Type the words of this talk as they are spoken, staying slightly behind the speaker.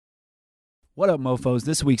What up, mofos?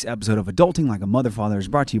 This week's episode of Adulting Like a Mother Father is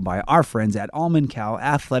brought to you by our friends at Almond Cow,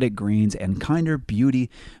 Athletic Greens, and Kinder Beauty.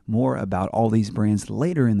 More about all these brands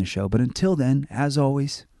later in the show, but until then, as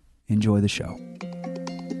always, enjoy the show.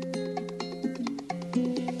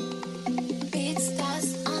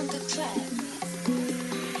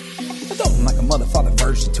 Adulting Like a Mother Father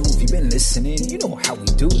version 2. If you've been listening, you know how we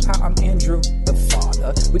do. Hi, I'm Andrew, the father.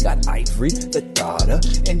 We got Ivory, the daughter,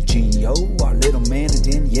 and Gio, our little man, and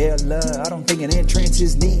Daniela. I don't think an entrance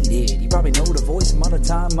is needed. You probably know the voice Mother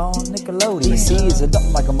Time on Nickelodeon. See, it's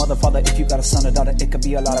Adulting Like a Mother Father. If you got a son or daughter, it could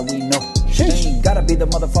be a lot of we know. Sheesh. Ain't gotta be the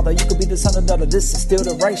mother father. You could be the son or daughter. This is still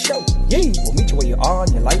the right show. Yeah, we'll meet you where you are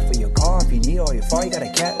in your life or your car. If you need or your far, you got a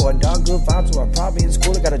cat or a dog, good vibes, or probably in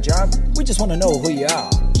school or got a job. We just want to know who you are,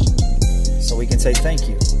 so we can say thank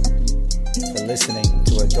you for listening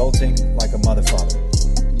to Adulting Like a Mother Father.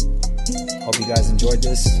 Hope you guys enjoyed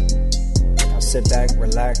this. Now sit back,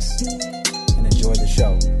 relax, and enjoy the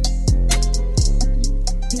show.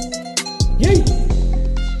 Yay!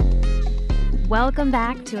 Welcome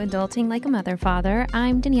back to Adulting Like a Mother Father.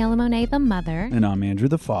 I'm Daniela Monet, the mother. And I'm Andrew,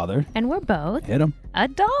 the father. And we're both Hit 'em.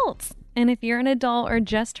 adults. And if you're an adult or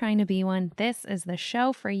just trying to be one, this is the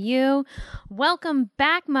show for you. Welcome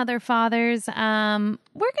back, Mother Fathers. We're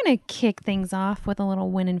going to kick things off with a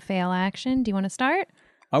little win and fail action. Do you want to start?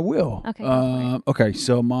 I will. Okay, go for Okay,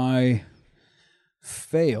 so my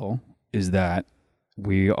fail is that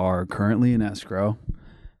we are currently in escrow,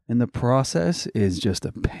 and the process is just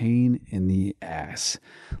a pain in the ass.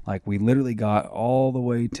 Like, we literally got all the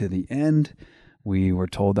way to the end. We were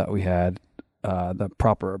told that we had the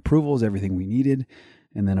proper approvals, everything we needed.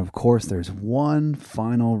 And then, of course, there's one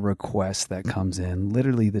final request that comes in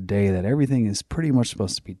literally the day that everything is pretty much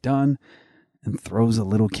supposed to be done and throws a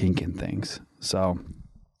little kink in things. So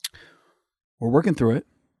we're working through it.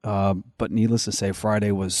 But needless to say,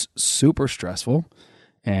 Friday was super stressful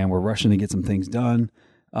and we're rushing to get some things done.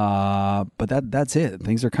 But that's it.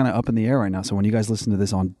 Things are kind of up in the air right now. So when you guys listen to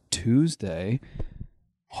this on Tuesday,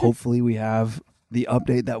 hopefully we have the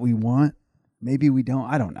update that we want. Maybe we don't.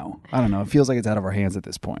 I don't know. It feels like it's out of our hands at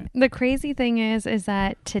this point. The crazy thing is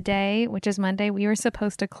that today, which is Monday, we were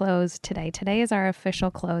supposed to close today. Today is our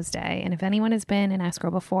official close day. And if anyone has been in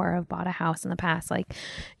escrow before or have bought a house in the past, like,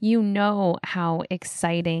 you know how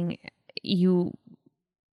exciting you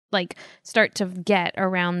like start to get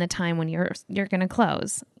around the time when you're going to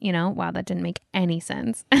close. You know, wow, that didn't make any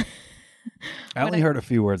sense. I only heard a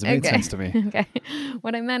few words. It made sense to me. Okay.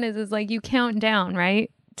 What I meant is like you count down,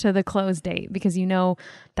 right, to the close date, because you know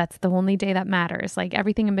that's the only day that matters. Like,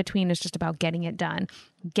 everything in between is just about getting it done.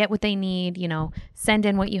 Get what they need, you know, send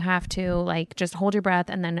in what you have to, like, just hold your breath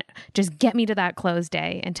and then just get me to that close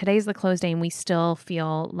day. And today's the close day and we still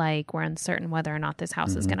feel like we're uncertain whether or not this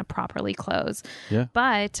house is going to properly close. Yeah.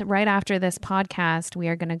 But right after this podcast, we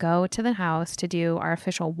are going to go to the house to do our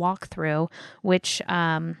official walkthrough, which,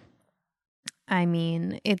 I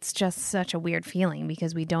mean, it's just such a weird feeling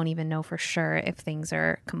because we don't even know for sure if things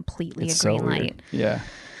are completely a green light. Yeah.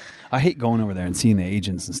 I hate going over there and seeing the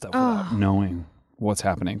agents and stuff without knowing what's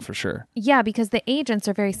happening for sure. Yeah, because the agents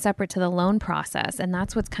are very separate to the loan process. And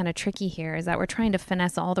that's what's kind of tricky here, is that we're trying to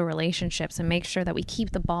finesse all the relationships and make sure that we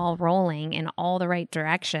keep the ball rolling in all the right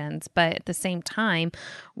directions. But at the same time,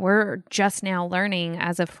 we're just now learning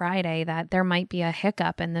as of Friday that there might be a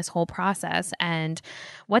hiccup in this whole process. And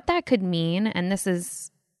what that could mean, and this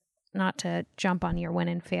is not to jump on your win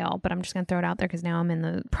and fail, but I'm just going to throw it out there because now I'm in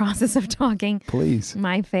the process of talking. Please.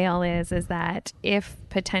 My fail is that if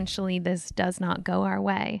potentially this does not go our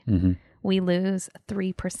way, we lose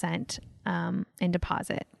 3% in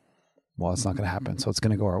deposit. Well, it's not going to happen, so it's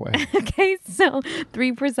going to go our way. Okay, so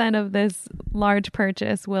 3% of this large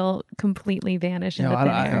purchase will completely vanish into thin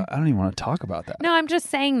air. I don't even want to talk about that. No, I'm just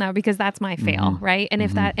saying though, because that's my fail, right? And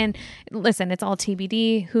if that, and listen, it's all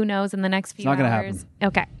TBD. Who knows in the next few hours? It's not going to happen.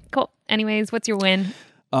 Okay, cool. Anyways, what's your win?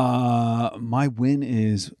 My win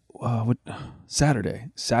is Saturday.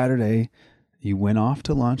 Saturday, you went off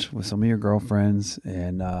to lunch with some of your girlfriends,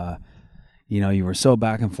 and you know, you were so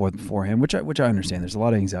back and forth beforehand, which I understand. There's a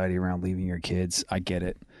lot of anxiety around leaving your kids. I get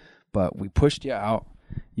it. But we pushed you out.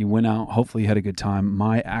 You went out. Hopefully you had a good time.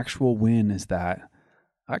 My actual win is that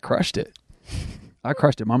I crushed it.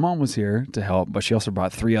 My mom was here to help, but she also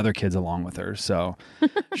brought 3 other kids along with her. So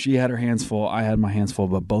she had her hands full. I had my hands full,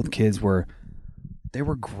 but both kids were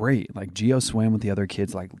great. Like, Gio swam with the other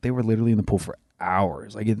kids. Like, they were literally in the pool for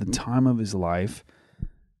hours, like at the time of his life.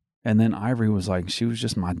 And then Ivory was like, she was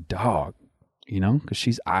just my dog. You know, because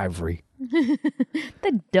she's Ivory.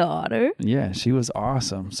 The daughter. Yeah, she was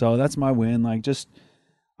awesome. So that's my win. Like, just,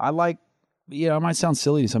 I like it might sound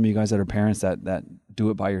silly to some of you guys that are parents that do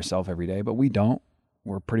it by yourself every day, but we don't.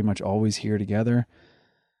 We're pretty much always here together.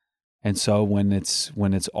 And so when it's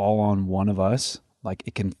all on one of us, like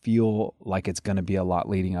it can feel like it's going to be a lot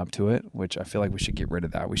leading up to it, which I feel like we should get rid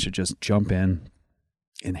of that. We should just jump in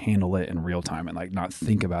and handle it in real time and like not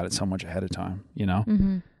think about it so much ahead of time,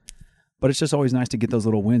 Mm-hmm. But it's just always nice to get those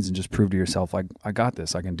little wins and just prove to yourself, like, I got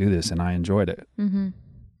this, I can do this. And I enjoyed it. Mm-hmm.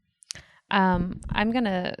 I'm going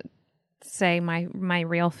to say my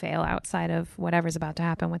real fail outside of whatever's about to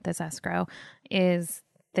happen with this escrow is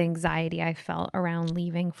the anxiety I felt around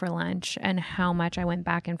leaving for lunch and how much I went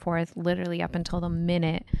back and forth literally up until the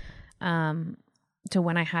minute to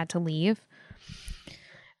when I had to leave.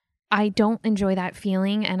 I don't enjoy that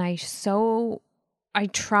feeling, and I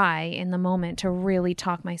try in the moment to really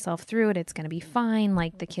talk myself through it. It's going to be fine.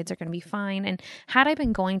 Like, the kids are going to be fine. And had I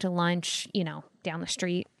been going to lunch, down the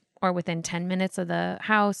street or within 10 minutes of the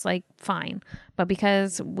house, like, fine. But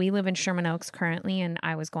because we live in Sherman Oaks currently and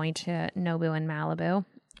I was going to Nobu in Malibu,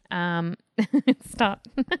 stop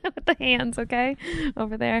with the hands, okay,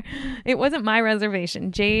 over there. It wasn't my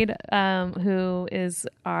reservation. Jade, who is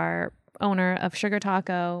our owner of Sugar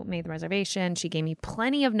Taco, made the reservation. She gave me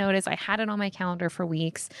plenty of notice. I had it on my calendar for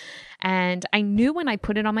weeks. And I knew when I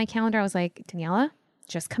put it on my calendar, I was like, Daniela,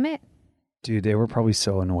 just commit. Dude, they were probably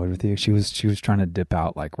so annoyed with you. She was trying to dip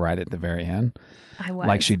out like right at the very end. I was.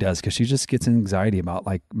 Like she does, because she just gets anxiety about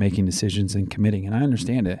like making decisions and committing. And I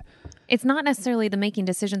understand it. It's not necessarily the making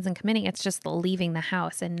decisions and committing. It's just the leaving the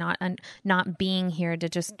house and not being here to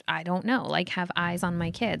just, I don't know, like have eyes on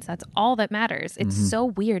my kids. That's all that matters. It's so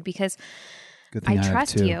weird because I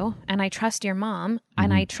trust you and I trust your mom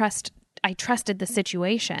and I trusted the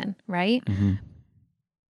situation, right? Mm-hmm.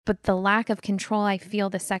 But the lack of control I feel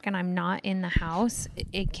the second I'm not in the house,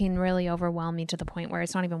 it can really overwhelm me to the point where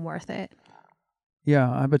it's not even worth it.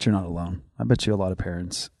 Yeah, I bet you're not alone. I bet you a lot of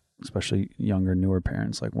parents, especially younger, newer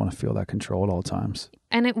parents, like want to feel that control at all times.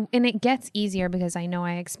 And it gets easier because I know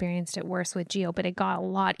I experienced it worse with Gio, but it got a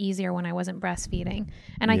lot easier when I wasn't breastfeeding.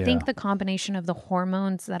 And I think the combination of the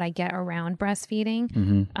hormones that I get around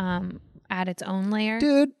breastfeeding add its own layer.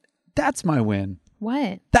 Dude, that's my win.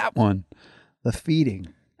 What? That one. The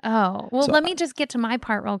feeding. Oh, well, let me just get to my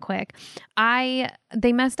part real quick.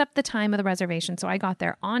 They messed up the time of the reservation. So I got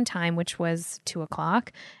there on time, which was 2:00,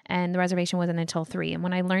 and the reservation wasn't until 3. And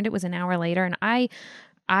when I learned it was an hour later, and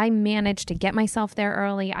I managed to get myself there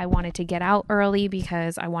early. I wanted to get out early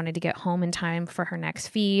because I wanted to get home in time for her next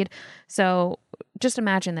feed. So just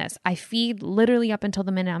imagine this. I feed literally up until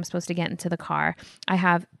the minute I'm supposed to get into the car. I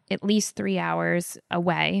have at least 3 hours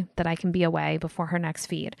away that I can be away before her next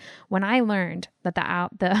feed. When I learned that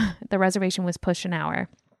the reservation was pushed an hour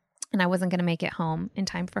and I wasn't going to make it home in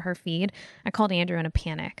time for her feed, I called Andrew in a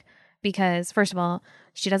panic. Because first of all,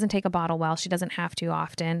 she doesn't take a bottle well. She doesn't have to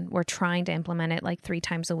often. We're trying to implement it like 3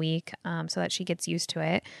 times a week so that she gets used to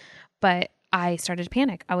it. But I started to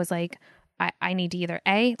panic. I was like, I need to either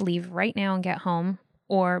A, leave right now and get home,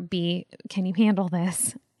 or B, can you handle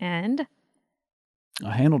this? And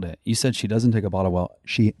I handled it. You said she doesn't take a bottle well.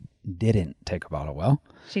 She didn't take a bottle well.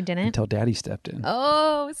 She didn't? Until Daddy stepped in.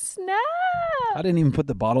 Oh, snap. I didn't even put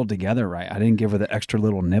the bottle together right. I didn't give her the extra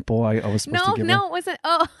little nipple I was supposed to give her. No, it wasn't.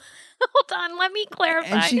 Oh, hold on. Let me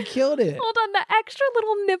clarify. And she killed it. Hold on. The extra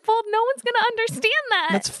little nipple, no one's going to understand that.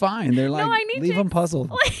 That's fine. They're like, leave them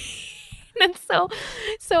puzzled. And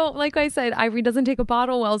so like I said, Ivory doesn't take a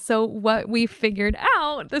bottle well. So what we figured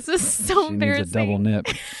out, this is so she embarrassing. Needs a double nip.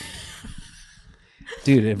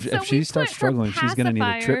 Dude, if she starts struggling, she's going to need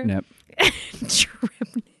a trip nip. Trip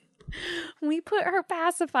nip. We put her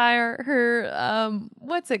pacifier, her,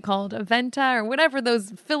 what's it called? Aventa or whatever those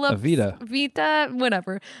Philips. Vita,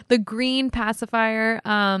 whatever. The green pacifier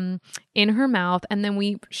in her mouth. And then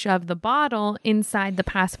we shove the bottle inside the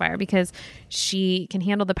pacifier because she can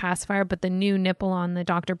handle the pacifier, but the new nipple on the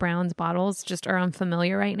Dr. Brown's bottles just are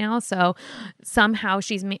unfamiliar right now. So somehow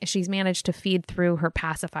she's managed to feed through her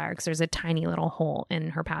pacifier because there's a tiny little hole in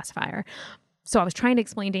her pacifier. So I was trying to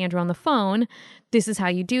explain to Andrew on the phone, this is how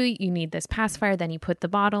you do it. You need this pacifier, then you put the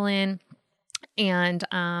bottle in, and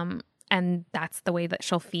that's the way that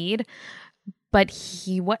she'll feed. But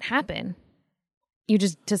what happened? You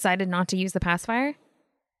just decided not to use the pacifier?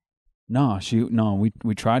 No,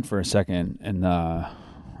 we tried for a second and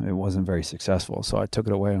it wasn't very successful. So I took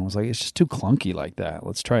it away and was like, it's just too clunky like that.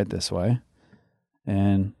 Let's try it this way.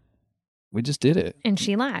 And we just did it. And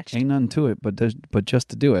she latched. Ain't nothing to it, but just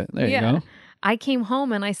to do it. There you go. I came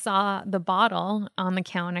home and I saw the bottle on the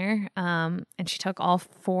counter, and she took all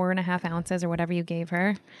 4.5 ounces or whatever you gave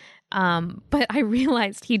her. But I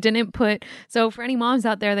realized he didn't put, so for any moms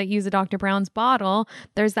out there that use a Dr. Brown's bottle,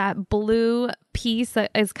 there's that blue piece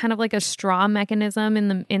that is kind of like a straw mechanism in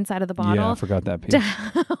the inside of the bottle. Yeah, I forgot that piece. To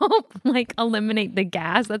help like eliminate the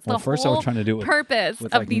gas. That's the first whole I was trying to do it purpose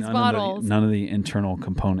with, of like, these bottles. None of the internal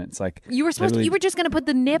components. Like You were supposed to, you were just going to put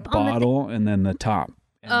the nip on the bottle and then the top.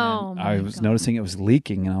 And Oh, then I my was God. noticing it was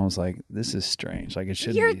leaking, and I was like, "This is strange. Like it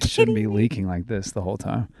You're shouldn't be kidding me. leaking like this the whole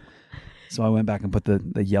time." So I went back and put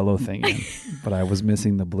the yellow thing in, but I was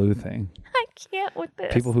missing the blue thing. I can't with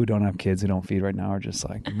this. People who don't have kids who don't feed right now are just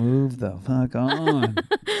like, "Move the fuck on."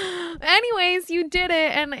 Anyways, you did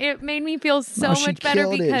it, and it made me feel so No, she much better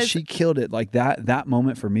killed because it. She killed it. Like that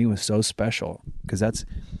moment for me was so special because that's,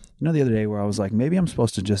 the other day where I was like, maybe I'm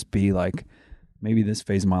supposed to just be like, maybe this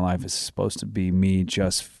phase of my life is supposed to be me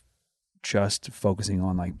just focusing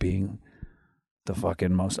on like being the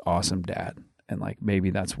fucking most awesome dad. And like, maybe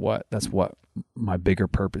that's what my bigger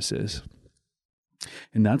purpose is.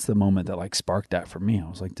 And that's the moment that like sparked that for me. I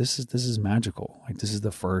was like, this is magical. Like this is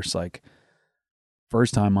the first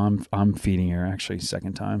time I'm feeding her, actually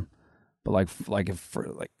second time. But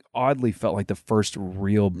like oddly felt like the first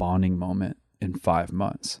real bonding moment in 5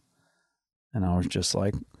 months. And I was just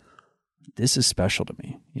like, this is special to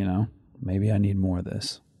me, Maybe I need more of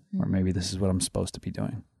this. Or maybe this is what I'm supposed to be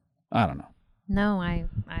doing. I don't know. No, I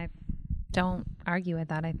don't argue with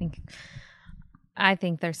that. I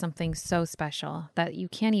think there's something so special that you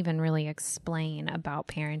can't even really explain about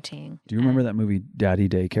parenting. Do you remember that movie Daddy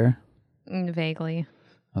Daycare? Vaguely.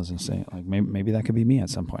 I was gonna say, like, maybe that could be me at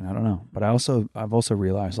some point. I don't know. But I've also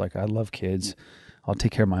realized, like, I love kids. I'll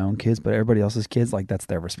take care of my own kids, but everybody else's kids, like, that's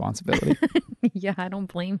their responsibility. Yeah, I don't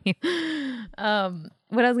blame you.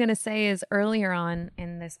 What I was going to say is earlier on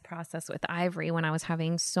in this process with Ivory, when I was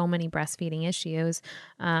having so many breastfeeding issues,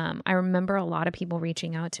 I remember a lot of people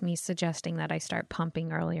reaching out to me suggesting that I start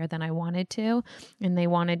pumping earlier than I wanted to. And they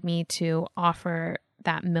wanted me to offer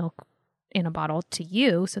that milk in a bottle to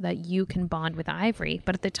you so that you can bond with Ivory.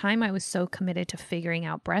 But at the time I was so committed to figuring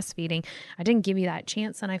out breastfeeding, I didn't give you that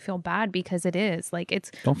chance. And I feel bad because it is like, it's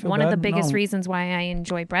one of the biggest reasons why I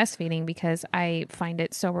enjoy breastfeeding, because I find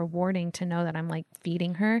it so rewarding to know that I'm like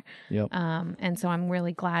feeding her. Yep. And so I'm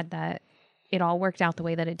really glad that it all worked out the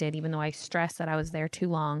way that it did, even though I stressed that I was there too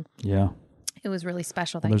long. Yeah. It was really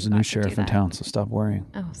special that there's you a new got to do sheriff in that. town, so stop worrying.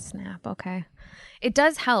 Oh, snap. Okay. It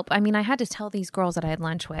does help. I mean, I had to tell these girls that I had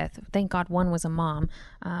lunch with. Thank God one was a mom.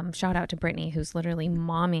 Shout out to Brittany, who's literally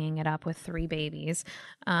mommying it up with 3 babies.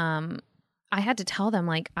 I had to tell them,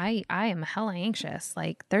 like, I am hella anxious.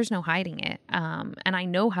 Like, there's no hiding it. And I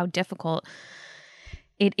know how difficult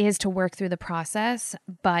it is to work through the process,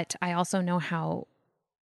 but I also know how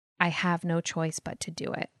I have no choice but to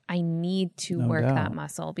do it. I need to work that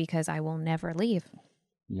muscle because I will never leave.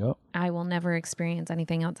 Yep. I will never experience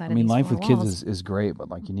anything outside of I mean, these life four with walls. kids is great, but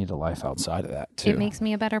like you need a life outside of that too. It makes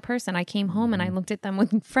me a better person. I came home and I looked at them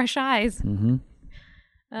with fresh eyes. Mm-hmm.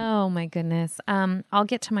 Oh my goodness. I'll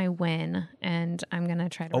get to my win and I'm going to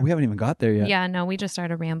try to. Oh, we haven't even got there yet. Yeah, no, we just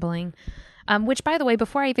started rambling. Which, by the way,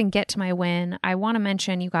 before I even get to my win, I want to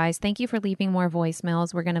mention, you guys, thank you for leaving more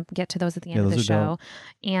voicemails. We're going to get to those at the end of the show.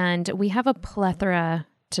 And we have a plethora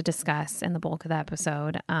to discuss in the bulk of the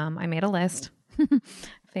episode. I made a list,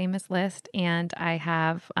 famous list, and I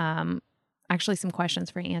have actually some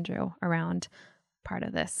questions for Andrew around part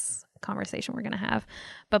of this conversation we're going to have.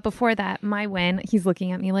 But before that, my win, he's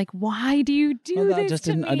looking at me like, why do you do this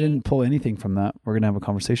to me? I didn't pull anything from that. We're going to have a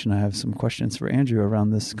conversation. I have some questions for Andrew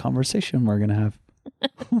around this conversation we're going to have.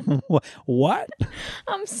 What?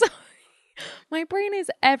 I'm sorry. My brain is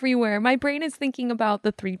everywhere. My brain is thinking about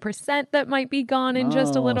the 3% that might be gone in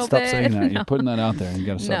just a little stop bit. Stop saying that. No. You're putting that out there. You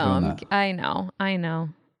got to stop doing that. I know.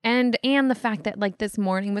 And the fact that like this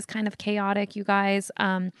morning was kind of chaotic, you guys.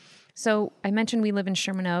 So I mentioned we live in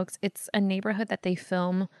Sherman Oaks. It's a neighborhood that they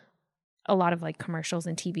film a lot of like commercials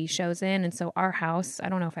and TV shows in. And so our house, I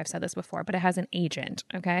don't know if I've said this before, but it has an agent.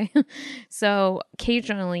 Okay. So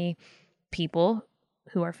occasionally people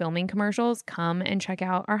who are filming commercials come and check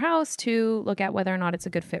out our house to look at whether or not it's a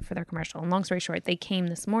good fit for their commercial. And long story short, they came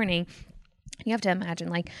this morning. You have to imagine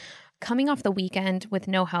like coming off the weekend with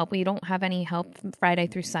no help. We don't have any help from Friday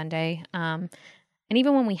through Sunday. And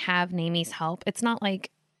even when we have Namie's help, it's not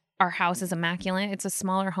like our house is immaculate. It's a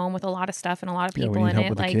smaller home with a lot of stuff and a lot of people we need in help it.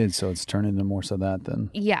 with Like the kids, so it's turning into more so that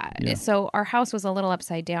than yeah. So our house was a little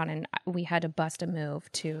upside down, and we had to bust a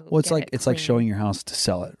move to. Well, it's like clean. showing your house to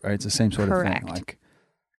sell it, right? It's the same sort of Correct. thing. Like,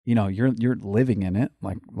 you're living in it,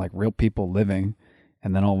 like real people living,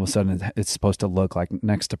 And then all of a sudden it's supposed to look like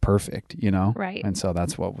next to perfect, you know? Right. And so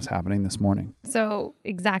that's what was happening this morning. So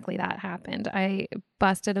exactly that happened. I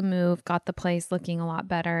busted a move, got the place looking a lot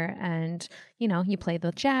better. And, you know, you play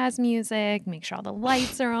the jazz music, make sure all the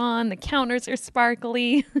lights are on, the counters are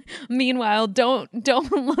sparkly. Meanwhile, don't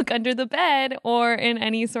look under the bed or in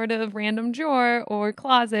any sort of random drawer or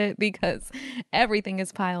closet because everything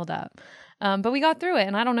is piled up. But we got through it,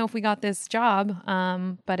 and I don't know if we got this job,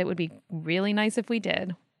 but it would be really nice if we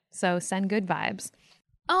did. So send good vibes.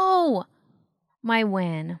 Oh, my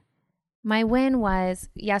win. My win was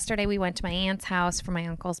yesterday we went to my aunt's house for my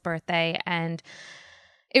uncle's birthday, and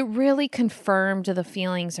it really confirmed the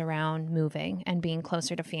feelings around moving and being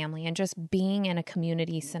closer to family and just being in a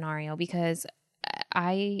community scenario, because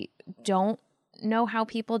I don't know how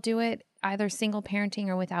people do it, either single parenting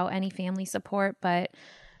or without any family support, but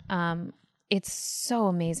it's so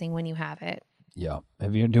amazing when you have it. Yeah.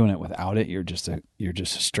 If you're doing it without it, you're just a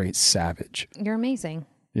straight savage. You're amazing.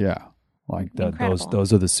 Yeah. Like Incredible.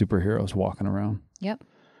 those are the superheroes walking around. Yep.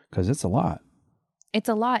 Because it's a lot. It's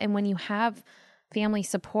a lot. And when you have family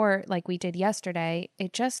support like we did yesterday,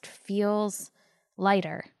 it just feels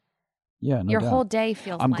lighter. Yeah, no Your doubt. whole day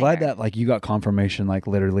feels I'm lighter. glad that like you got confirmation like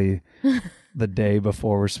literally the day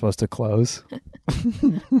before we're supposed to close.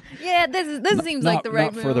 Yeah, this seems like the right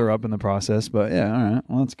not move. further up in the process, but yeah, all right.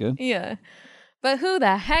 Well, that's good. Yeah. But who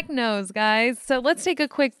the heck knows, guys? So let's take a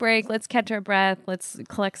quick break. Let's catch our breath. Let's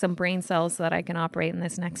collect some brain cells so that I can operate in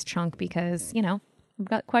this next chunk because, you know, I've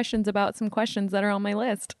got questions about some questions that are on my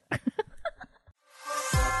list.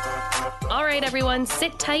 All right, everyone,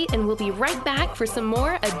 sit tight and we'll be right back for some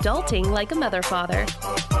more Adulting Like a Mother Father.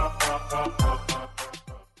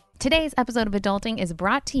 Today's episode of Adulting is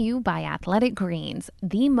brought to you by Athletic Greens,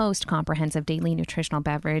 the most comprehensive daily nutritional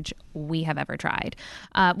beverage we have ever tried.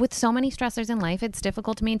 With so many stressors in life, it's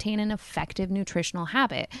difficult to maintain an effective nutritional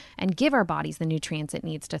habit and give our bodies the nutrients it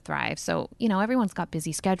needs to thrive. So, you know, everyone's got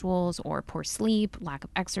busy schedules or poor sleep, lack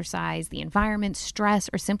of exercise, the environment,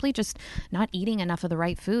 stress, or simply just not eating enough of the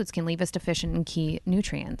right foods can leave us deficient in key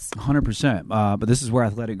nutrients. 100%. But this is where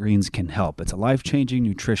Athletic Greens can help. It's a life-changing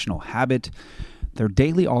nutritional habit. Their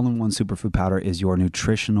daily all-in-one superfood powder is your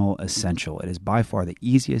nutritional essential. It is by far the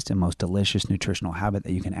easiest and most delicious nutritional habit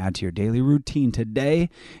that you can add to your daily routine today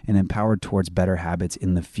and empowered towards better habits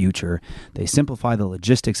in the future. They simplify the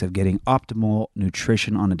logistics of getting optimal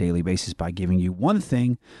nutrition on a daily basis by giving you one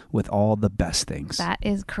thing with all the best things. That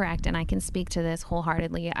is correct, and I can speak to this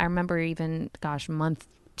wholeheartedly. I remember even, month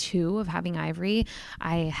 2 of having Ivory,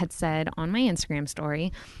 I had said on my Instagram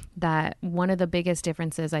story that one of the biggest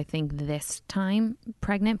differences I think this time,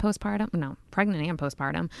 pregnant and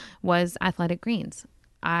postpartum, was Athletic Greens.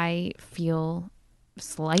 I feel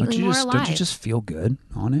slightly more alive. Don't you just feel good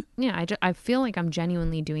on it? Yeah, I feel like I'm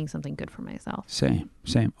genuinely doing something good for myself. Same.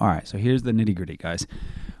 All right, so here's the nitty gritty, guys.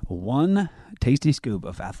 One tasty scoop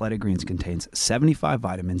of Athletic Greens contains 75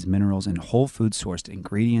 vitamins, minerals, and whole food sourced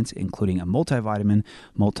ingredients, including a multivitamin,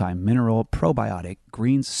 multi-mineral, probiotic,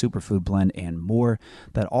 greens superfood blend, and more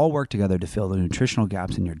that all work together to fill the nutritional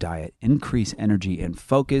gaps in your diet, increase energy and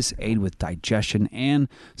focus, aid with digestion, and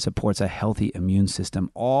supports a healthy immune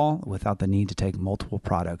system, all without the need to take multiple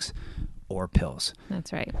products or pills.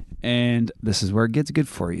 That's right. And this is where it gets good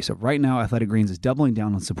for you. So right now, Athletic Greens is doubling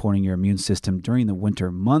down on supporting your immune system during the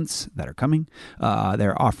winter months that are coming.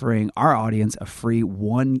 They're offering our audience a free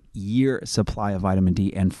 1-year supply of vitamin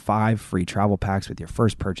D and 5 free travel packs with your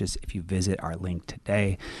first purchase if you visit our link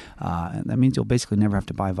today. And that means you'll basically never have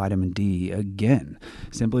to buy vitamin D again.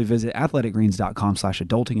 Simply visit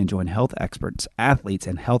athleticgreens.com/adulting and join health experts, athletes,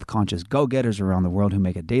 and health-conscious go-getters around the world who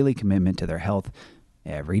make a daily commitment to their health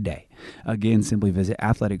every day. Again, simply visit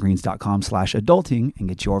athleticgreens.com/adulting and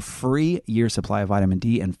get your free year supply of vitamin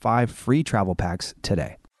D and 5 free travel packs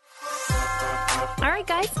today. All right,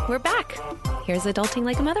 guys, we're back. Here's Adulting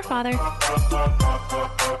Like a Mother Father.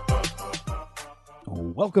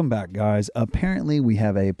 Welcome back, guys. Apparently, we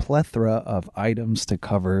have a plethora of items to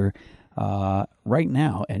cover right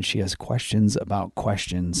now, and she has questions about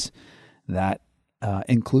questions that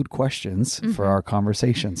include questions for our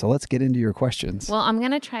conversation. So let's get into your questions. Well, I'm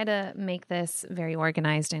going to try to make this very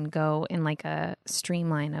organized and go in like a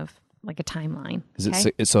streamline of like a timeline. Is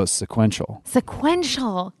it so it's sequential?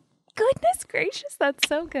 Sequential. Goodness gracious, that's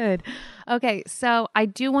so good. Okay, so I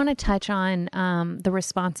do want to touch on the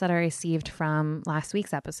response that I received from last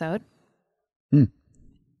week's episode.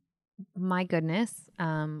 My goodness,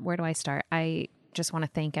 where do I start? I just want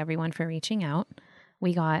to thank everyone for reaching out.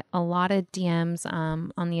 We got a lot of DMs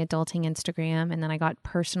on the Adulting Instagram, and then I got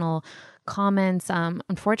personal comments.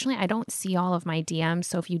 Unfortunately, I don't see all of my DMs,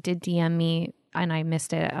 so if you did DM me, and I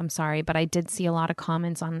missed it, I'm sorry, but I did see a lot of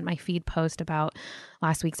comments on my feed post about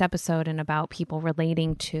last week's episode and about people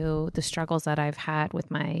relating to the struggles that I've had with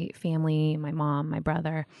my family, my mom, my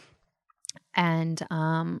brother. And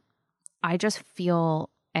I just feel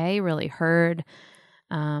really heard.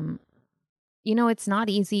 It's not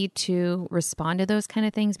easy to respond to those kind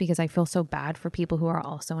of things because I feel so bad for people who are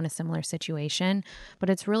also in a similar situation. But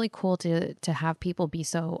it's really cool to have people be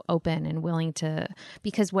so open and willing to,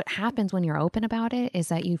 because what happens when you're open about it is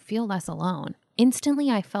that you feel less alone. Instantly,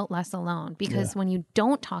 I felt less alone because when you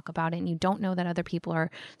don't talk about it and you don't know that other people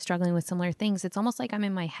are struggling with similar things, it's almost like I'm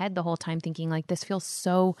in my head the whole time thinking like this feels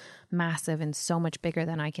so massive and so much bigger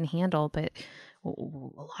than I can handle. But a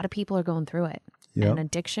lot of people are going through it. Yep. And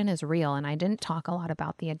addiction is real. And I didn't talk a lot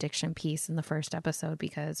about the addiction piece in the first episode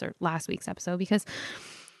or last week's episode, because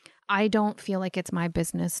I don't feel like it's my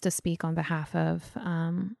business to speak on behalf of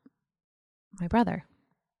my brother.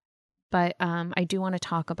 But I do want to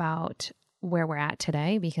talk about where we're at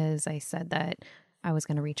today, because I said that I was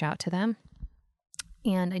going to reach out to them.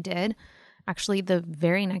 And I did. Actually, the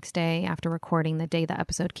very next day after recording, the day the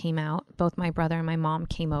episode came out, both my brother and my mom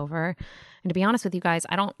came over. And to be honest with you guys,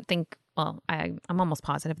 I don't think, I'm almost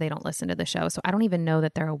positive they don't listen to the show. So I don't even know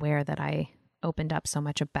that they're aware that I opened up so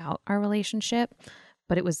much about our relationship.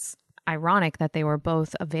 But it was ironic that they were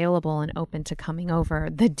both available and open to coming over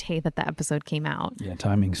the day that the episode came out. Yeah,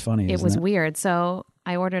 timing's funny. It was weird. So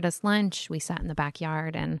I ordered us lunch. We sat in the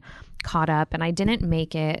backyard and caught up. And I didn't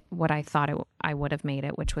make it what I thought I would have made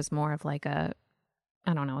it, which was more of like a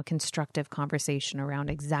constructive conversation around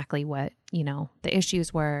exactly what, the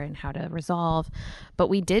issues were and how to resolve. But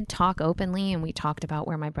we did talk openly, and we talked about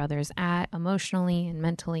where my brother's at emotionally and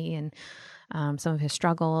mentally, and some of his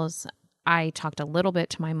struggles. I talked a little bit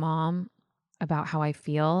to my mom about how I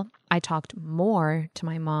feel. I talked more to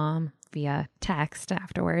my mom via text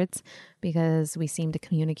afterwards because we seem to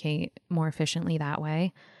communicate more efficiently that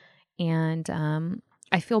way. And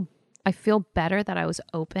I feel better that I was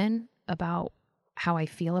open about how I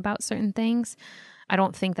feel about certain things. I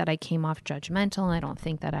don't think that I came off judgmental. I don't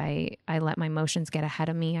think that I let my emotions get ahead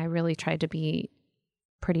of me. I really tried to be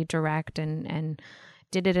pretty direct and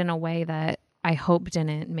did it in a way that I hope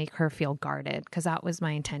didn't make her feel guarded, because that was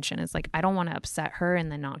my intention. It's like, I don't want to upset her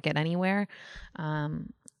and then not get anywhere.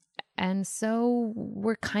 And so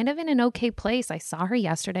we're kind of in an okay place. I saw her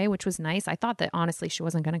yesterday, which was nice. I thought that honestly she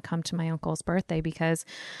wasn't going to come to my uncle's birthday, because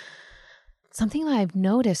something that I've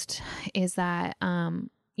noticed is that,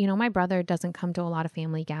 my brother doesn't come to a lot of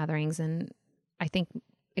family gatherings. And I think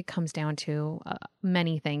it comes down to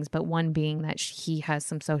many things, but one being that he has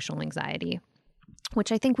some social anxiety,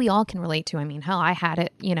 which I think we all can relate to. I mean, hell, I had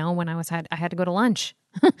it, when I had to go to lunch.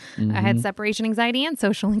 Mm-hmm. I had separation anxiety and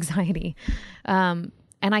social anxiety. And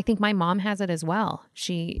I think my mom has it as well.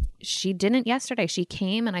 She didn't yesterday. She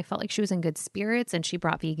came and I felt like she was in good spirits, and she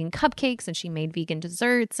brought vegan cupcakes and she made vegan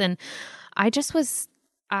desserts. And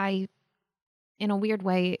in a weird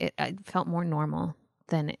way, it felt more normal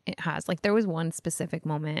than it has. Like, there was one specific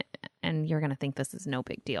moment, and you're going to think this is no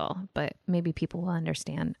big deal, but maybe people will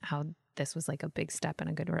understand how this was like a big step in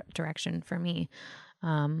a good direction for me.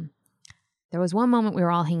 There was one moment we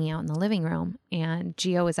were all hanging out in the living room, and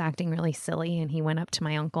Gio was acting really silly, and he went up to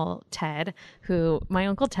my Uncle Ted, my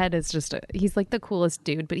Uncle Ted is he's like the coolest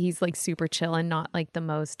dude, but he's like super chill and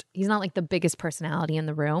he's not like the biggest personality in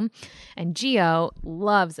the room. And Gio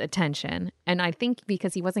loves attention. And I think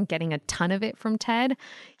because he wasn't getting a ton of it from Ted,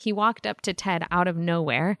 he walked up to Ted out of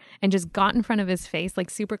nowhere and just got in front of his face, like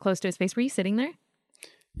super close to his face. Were you sitting there?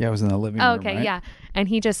 Yeah, I was in the living room. Okay, right? yeah. And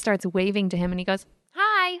he just starts waving to him and he goes,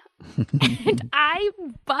 "Hi." And I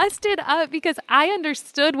busted up because I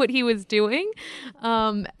understood what he was doing.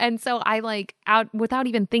 And so I without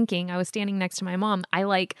even thinking, I was standing next to my mom.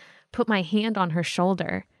 I put my hand on her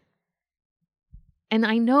shoulder. And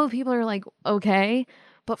I know people are like, okay.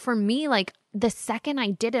 But for me, the second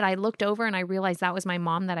I did it, I looked over and I realized that was my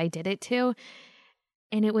mom that I did it to.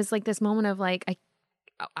 And it was like this moment of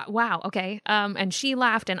wow, okay. And she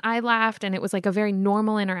laughed and I laughed, and it was like a very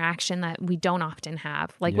normal interaction that we don't often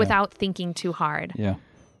have, without thinking too hard. Yeah.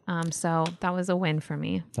 So that was a win for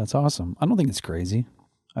me. That's awesome. I don't think it's crazy.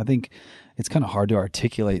 I think it's kind of hard to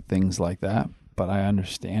articulate things like that, but I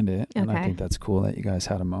understand it. And I think that's cool that you guys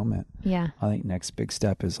had a moment. Yeah. I think next big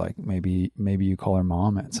step is maybe you call her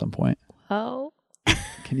mom at some point. Oh.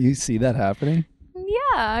 Can you see that happening?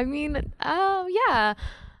 Yeah. I mean, yeah.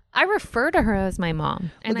 I refer to her as my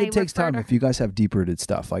mom. And it takes time. If you guys have deep-rooted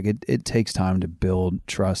stuff, it takes time to build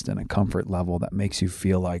trust and a comfort level that makes you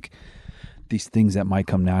feel like these things that might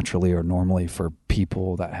come naturally or normally for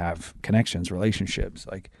people that have connections, relationships,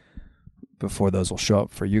 before those will show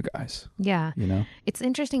up for you guys. Yeah. You know? It's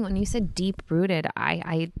interesting when you said deep rooted.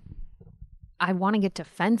 I want to get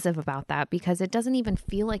defensive about that because it doesn't even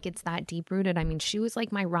feel like it's that deep rooted. I mean, she was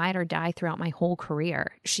like my ride or die throughout my whole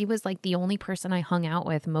career. She was like the only person I hung out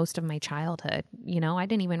with most of my childhood. You know, I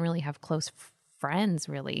didn't even really have close friends,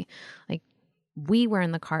 really. Like, we were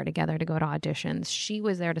in the car together to go to auditions. She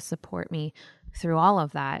was there to support me through all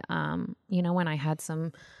of that. You know, when I had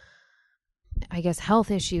some, I guess,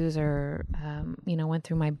 health issues or, you know, went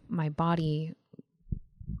through my body,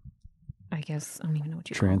 I guess, I don't even know what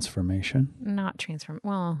you call it. Transformation? Not transform.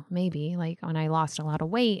 Well, maybe like when I lost a lot of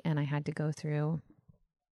weight and I had to go through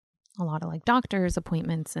a lot of like doctor's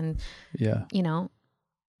appointments and, Yeah. you know,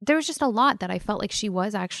 there was just a lot that I felt like she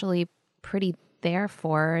was actually pretty there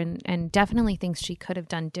for and definitely things she could have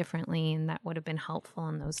done differently and that would have been helpful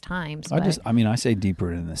in those times. I say deep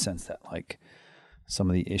rooted in the sense that like some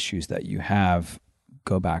of the issues that you have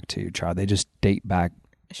go back to your child. They just date back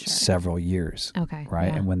several years. Okay. Right.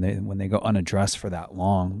 Yeah. And when they go unaddressed for that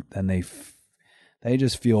long, then they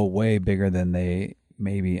just feel way bigger than they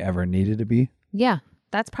maybe ever needed to be. Yeah.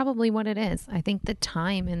 That's probably what it is. I think the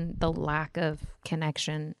time and the lack of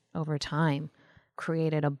connection over time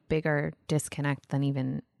created a bigger disconnect than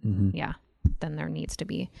even, than there needs to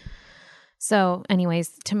be. So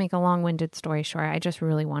anyways, to make a long-winded story short, I just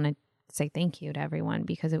really want to say thank you to everyone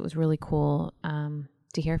because it was really cool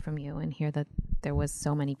to hear from you and hear that there was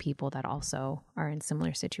so many people that also are in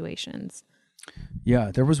similar situations.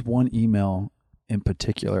 Yeah, there was one email in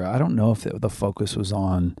particular. I don't know if the focus was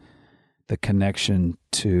on the connection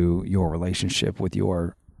to your relationship with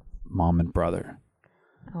your mom and brother.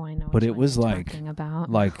 Oh, I know. But it was like,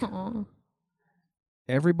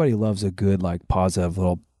 everybody loves a good, like, positive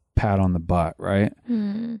little pat on the butt, right?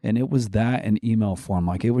 Mm. And it was that in email form.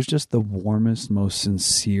 Like, it was just the warmest, most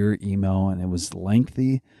sincere email, and it was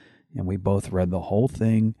lengthy, and we both read the whole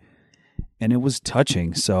thing, and it was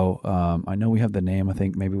touching. So I know we have the name. I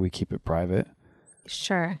think maybe we keep it private.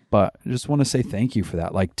 Sure. But I just want to say thank you for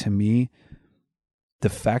that. Like, to me, the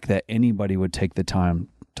fact that anybody would take the time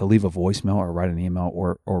to leave a voicemail or write an email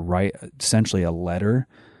or write essentially a letter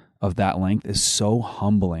of that length is so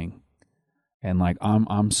humbling. And like,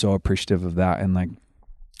 I'm so appreciative of that. And like,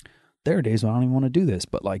 there are days when I don't even want to do this,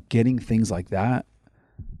 but like getting things like that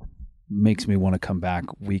makes me want to come back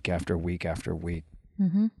week after week after week.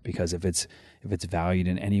 Mm-hmm. Because if it's valued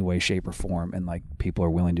in any way, shape, or form, and like people are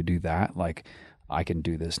willing to do that, like I can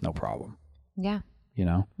do this, no problem. Yeah. You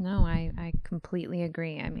know? No, I completely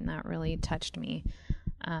agree. I mean, that really touched me.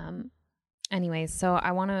 Anyways, so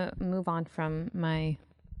I want to move on from my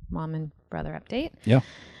mom and brother update. Yeah.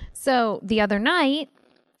 So the other night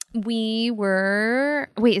we were,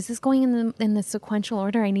 wait, is this going in the sequential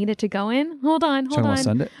order I need it to go in? Hold on.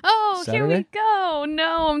 Sunday? Oh, Saturday? Here we go.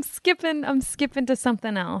 No, I'm skipping to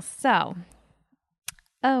something else. So,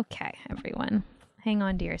 okay, everyone, hang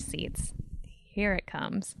on to your seats. Here it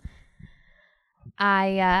comes.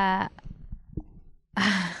 I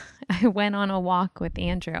went on a walk with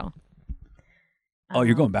Andrew. Oh,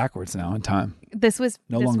 you're going backwards now in time. This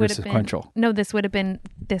longer sequential. This would have been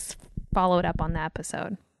this followed up on the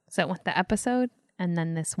episode. So it went the episode and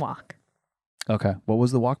then this walk. Okay. What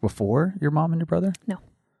was the walk before your mom and your brother? No.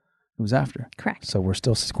 It was after. Correct. So we're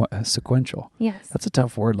still sequential. Yes. That's a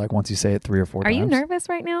tough word. Like once you say it 3 or 4 times. Are you nervous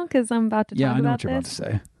right now? Because I'm about to talk about this. Yeah, I know what you're about to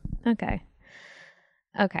say.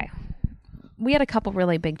 Okay. We had a couple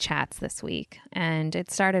really big chats this week, and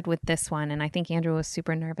it started with this one. And I think Andrew was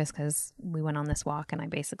super nervous because we went on this walk, and I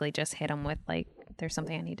basically just hit him with like, "There's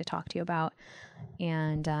something I need to talk to you about,"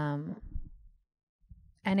 and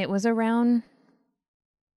it was around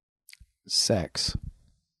sex.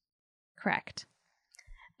 Correct.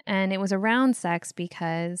 And it was around sex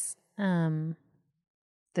because the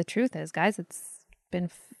truth is, guys, it's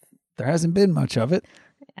been there hasn't been much of it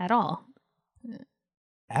at all.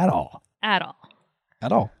 At all.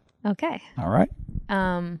 Okay. All right.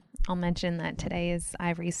 I'll mention that today is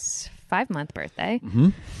Ivory's 5-month birthday. Mm-hmm.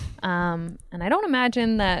 And I don't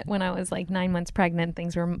imagine that when I was like 9 months pregnant,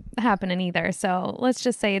 things were happening either. So let's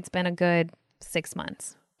just say it's been a good 6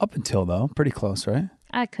 months. Up until though, pretty close, right?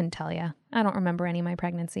 I couldn't tell you. I don't remember any of my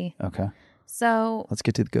pregnancy. Okay. So let's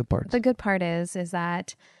get to the good part. The good part is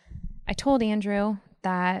that I told Andrew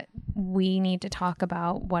that we need to talk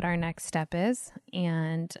about what our next step is.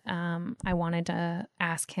 And I wanted to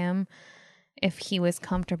ask him if he was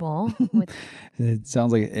comfortable with... It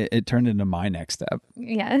sounds like it turned into my next step.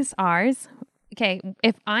 Yes, ours. Okay,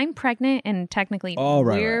 if I'm pregnant and technically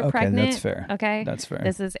we're pregnant... That's fair. Okay, that's fair.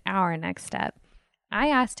 This is our next step. I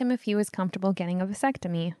asked him if he was comfortable getting a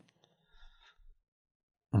vasectomy.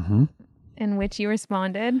 Mm-hmm. In which you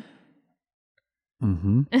responded...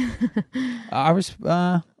 Mm-hmm. I was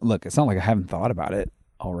look. It's not like I haven't thought about it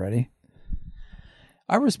already.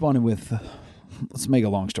 I responded with, let's make a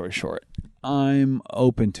long story short. I'm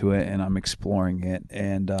open to it and I'm exploring it.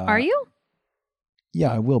 And Are you?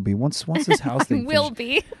 Yeah, I will be once this house thing. I will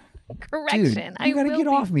be. Correction. Dude, you got to get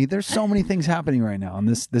off me. There's so many things happening right now, and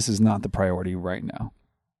this is not the priority right now.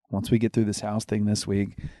 Once we get through this house thing this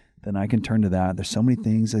week, then I can turn to that. There's so many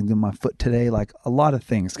things. I did my foot today, like a lot of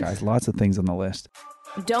things, guys. Lots of things on the list.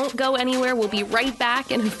 Don't go anywhere. We'll be right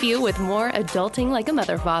back in a few with more Adulting Like a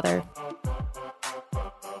Mother Father.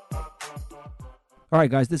 All right,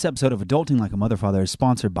 guys, this episode of Adulting Like a Mother Father is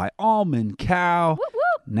sponsored by Almond Cow. Whoop,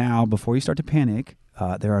 whoop. Now, before you start to panic,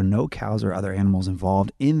 there are no cows or other animals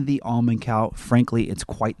involved in the Almond Cow. Frankly, it's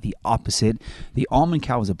quite the opposite. The Almond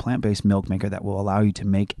Cow is a plant-based milk maker that will allow you to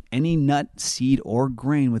make any nut, seed, or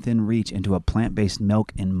grain within reach into a plant-based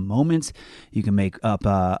milk in moments. You can make up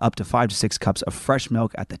to 5 to 6 cups of fresh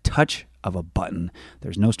milk at the touch of a button.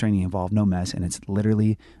 There's no straining involved, no mess, and it's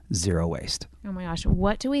literally zero waste. Oh my gosh,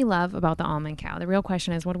 what do we love about the Almond Cow? The real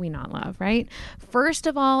question is, what do we not love, right? First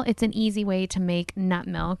of all, it's an easy way to make nut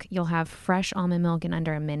milk. You'll have fresh almond milk in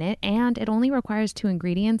under a minute, and it only requires 2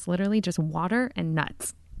 ingredients, literally just water and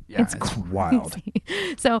nuts. Yeah, it's wild.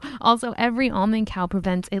 So also every Almond Cow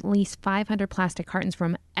prevents at least 500 plastic cartons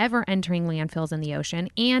from ever entering landfills in the ocean.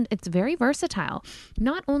 And it's very versatile.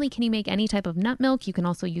 Not only can you make any type of nut milk, you can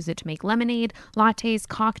also use it to make lemonade, lattes,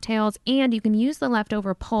 cocktails, and you can use the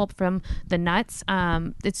leftover pulp from the nuts.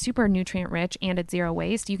 It's super nutrient rich and it's zero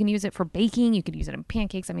waste. You can use it for baking. You could use it in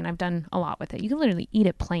pancakes. I mean, I've done a lot with it. You can literally eat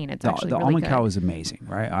it plain. It's actually the really Almond good. Cow is amazing,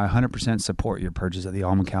 right? I 100% support your purchase of the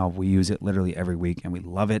Almond Cow. We use it literally every week and we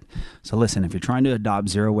love it. So listen, if you're trying to adopt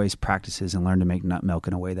zero waste practices and learn to make nut milk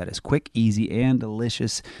in a way that is quick, easy, and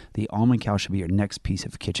delicious, the Almond Cow should be your next piece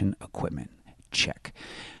of kitchen equipment. Check.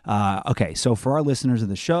 Okay, so for our listeners of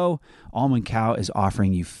the show, Almond Cow is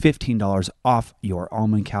offering you $15 off your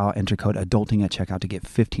Almond Cow. Enter code ADULTING at checkout to get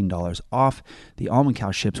 $15 off. The Almond Cow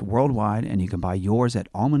ships worldwide, and you can buy yours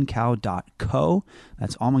at almondcow.co.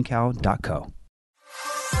 That's almondcow.co.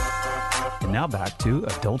 And now back to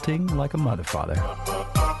Adulting Like a Mother Father.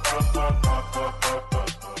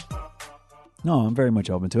 No, I'm very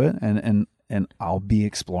much open to it, and I'll be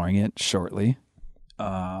exploring it shortly.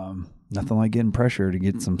 Nothing like getting pressure to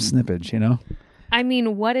get some snippage, you know? I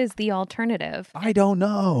mean, what is the alternative? I don't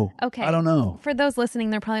know. Okay. I don't know. For those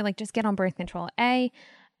listening, they're probably like, just get on birth control.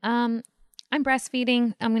 I'm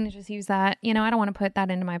breastfeeding. I'm going to just use that. You know, I don't want to put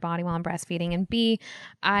that into my body while I'm breastfeeding. And B,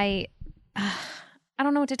 I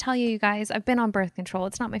don't know what to tell you, you guys. I've been on birth control.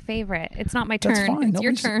 It's not my favorite. It's not my turn. That's fine. It's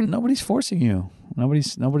your turn. Nobody's forcing you.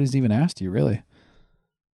 Nobody's even asked you, really.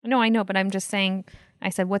 No, I know, but I'm just saying, I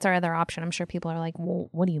said, what's our other option? I'm sure people are like, well,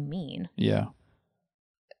 what do you mean? Yeah.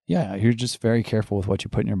 Yeah, you're just very careful with what you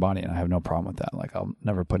put in your body, and I have no problem with that. Like, I'll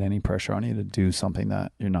never put any pressure on you to do something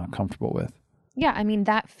that you're not comfortable with. Yeah, I mean,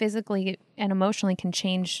 that physically and emotionally can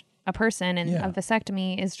change a person, and a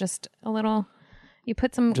vasectomy is just a little... You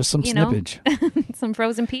put some, just some snippage, some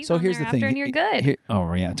frozen peas so on here's there the after thing. and you're good.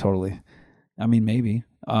 Oh, yeah, totally. I mean, maybe.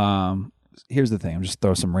 Here's the thing. I'm just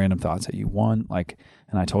throw some random thoughts at you. One, like,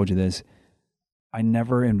 and I told you this, I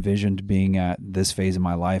never envisioned being at this phase of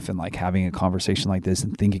my life and like having a conversation like this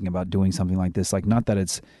and thinking about doing something like this. Like, not that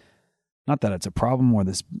it's a problem or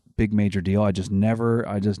this big major deal. I just never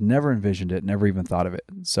envisioned it, never even thought of it.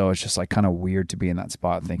 So it's just like kind of weird to be in that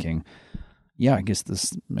spot thinking, yeah, I guess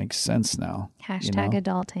this makes sense now. Hashtag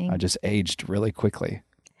adulting. I just aged really quickly.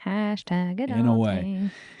 Hashtag adulting. In a way.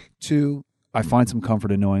 Two, I find some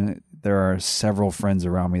comfort in knowing that there are several friends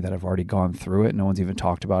around me that have already gone through it. No one's even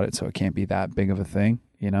talked about it, so it can't be that big of a thing,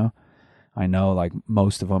 you know? I know like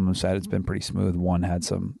most of them have said it's been pretty smooth. One had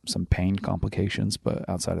some pain complications, but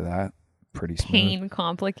outside of that, pretty smooth. Pain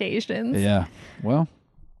complications. Yeah. Well,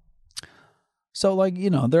 so like, you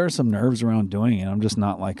know, there are some nerves around doing it. I'm just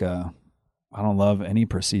not like I don't love any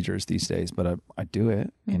procedures these days, but I do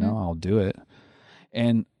it, you know, I'll do it.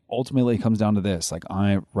 And ultimately it comes down to this. Like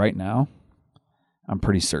right now, I'm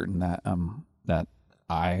pretty certain that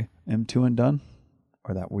I am 2 and done,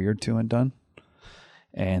 or that we're 2 and done.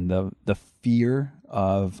 And the fear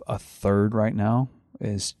of a third right now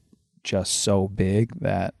is just so big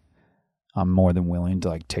that I'm more than willing to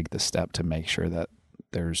like take the step to make sure that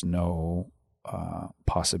there's no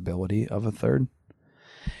possibility of a third.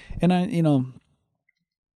 And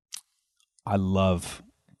I love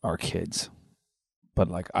our kids, but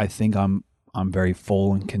like I think I'm very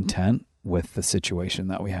full and content with the situation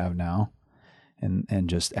that we have now, and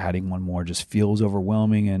just adding one more just feels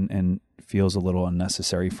overwhelming and feels a little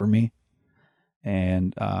unnecessary for me.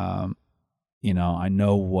 And I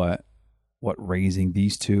know what what raising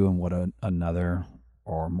these two and what another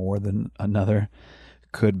or more than another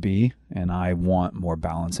could be, and I want more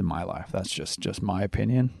balance in my life. That's just my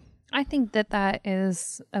opinion. I think that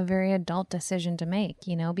is a very adult decision to make,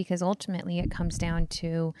 because ultimately it comes down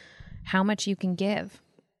to how much you can give.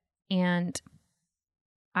 And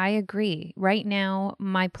I agree. Right now,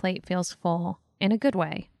 my plate feels full in a good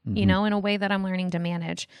way, in a way that I'm learning to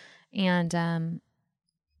manage. And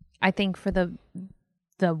I think for the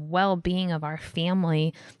well-being of our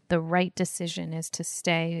family, the right decision is to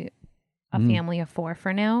stay a family of 4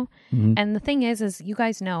 for now. And the thing is you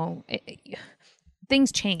guys know,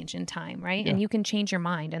 things change in time, right? Yeah. And you can change your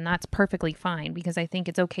mind, and that's perfectly fine, because I think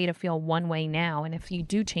it's okay to feel one way now. And if you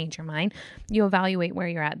do change your mind, you evaluate where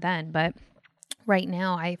you're at then. But right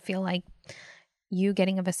now, I feel like you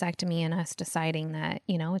getting a vasectomy and us deciding that,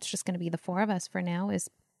 it's just going to be the 4 of us for now is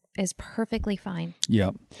perfectly fine.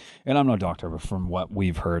 Yeah. And I'm no doctor, but from what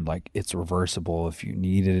we've heard, like, it's reversible if you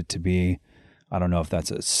needed it to be. I don't know if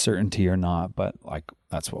that's a certainty or not, but like,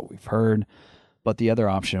 that's what we've heard. But the other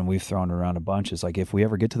option we've thrown around a bunch is like, if we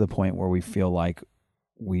ever get to the point where we feel like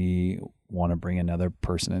we want to bring another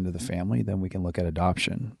person into the family, then we can look at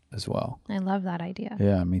adoption as well. I love that idea.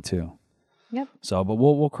 Yeah, me too. Yep. So, but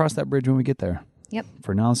we'll cross that bridge when we get there. Yep.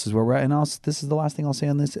 For now, this is where we're at. And this is the last thing I'll say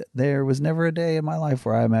on this. There was never a day in my life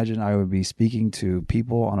where I imagined I would be speaking to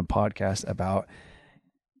people on a podcast about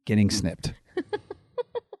getting snipped.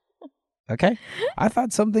 Okay? I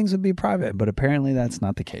thought some things would be private, but apparently that's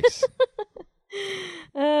not the case.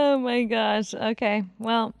 Oh my gosh. Okay.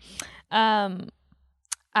 Well,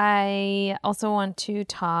 I also want to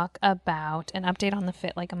talk about an update on the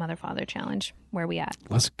Fit Like a Mother Father Challenge. Where are we at?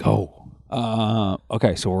 Let's go.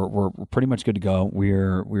 Okay, so we're pretty much good to go.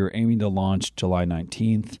 We're aiming to launch July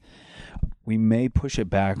 19th. We may push it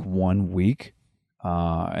back 1 week,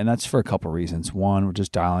 and that's for a couple reasons. One, we're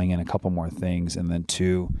just dialing in a couple more things, and then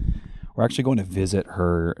 2, we're actually going to visit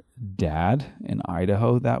her dad in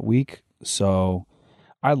Idaho that week. So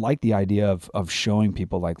I like the idea of showing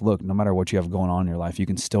people, like, look, no matter what you have going on in your life, you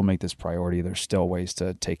can still make this priority. There's still ways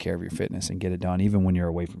to take care of your fitness and get it done, even when you're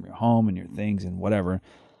away from your home and your things and whatever.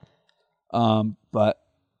 But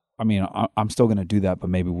I mean, I'm still going to do that, but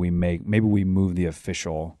maybe we move the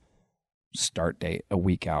official start date a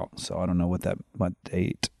week out. So I don't know what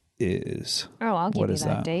date is. Oh, I'll give you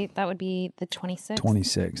that date. That would be the 26th.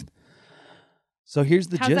 26th. So here's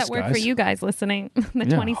the gist, guys. How's that work for you guys listening? The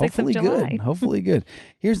 26th of July. Good. Hopefully good.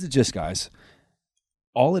 Here's the gist, guys.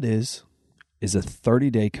 All it is a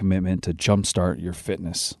 30-day commitment to jumpstart your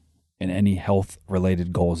fitness and any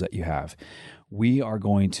health-related goals that you have. We are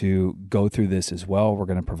going to go through this as well. We're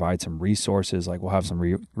going to provide some resources. Like, we'll have some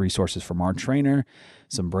resources from our trainer,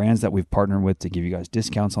 some brands that we've partnered with to give you guys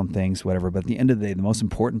discounts on things, whatever. But at the end of the day, the most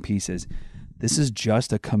important piece is this is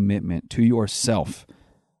just a commitment to yourself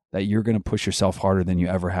that you're going to push yourself harder than you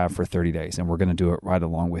ever have for 30 days. And we're going to do it right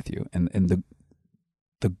along with you. And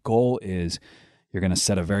the goal is you're going to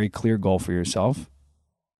set a very clear goal for yourself,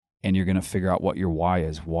 and you're going to figure out what your why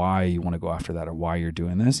is, why you want to go after that, or why you're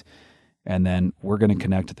doing this. And then we're going to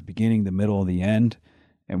connect at the beginning, the middle, and the end.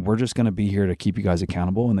 And we're just going to be here to keep you guys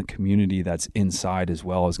accountable. And the community that's inside as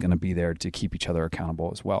well is going to be there to keep each other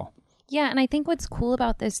accountable as well. Yeah, and I think what's cool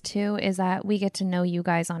about this too is that we get to know you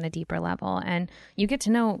guys on a deeper level, and you get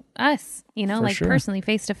to know us, like sure. Personally,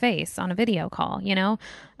 face to face on a video call,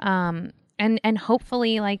 and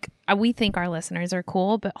hopefully, like, we think our listeners are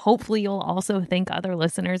cool, but hopefully you'll also think other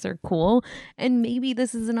listeners are cool, and maybe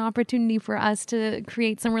this is an opportunity for us to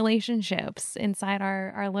create some relationships inside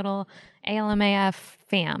our little ALMAF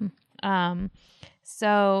fam.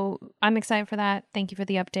 So I'm excited for that. Thank you for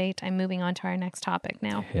the update. I'm moving on to our next topic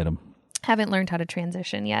now. Hit 'em. Haven't learned how to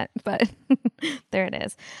transition yet, but there it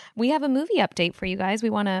is. We have a movie update for you guys.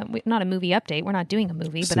 Not a movie update. We're not doing a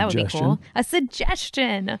movie, but that would be cool. A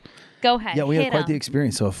suggestion. Go ahead. Yeah, we had quite the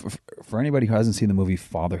experience. So for anybody who hasn't seen the movie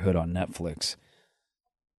Fatherhood on Netflix,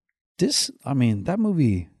 that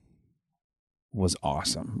movie was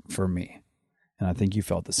awesome for me. And I think you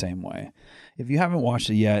felt the same way. If you haven't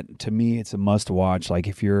watched it yet, to me, it's a must watch. Like,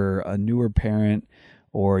 if you're a newer parent,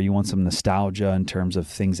 or you want some nostalgia in terms of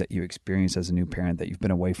things that you experienced as a new parent that you've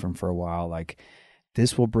been away from for a while, like,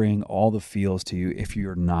 this will bring all the feels to you. If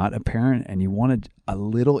you're not a parent and you wanted a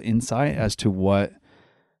little insight as to what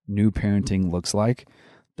new parenting looks like,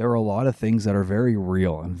 there are a lot of things that are very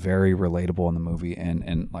real and very relatable in the movie.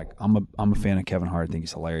 And like, I'm a fan of Kevin Hart. I think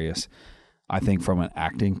he's hilarious. I think from an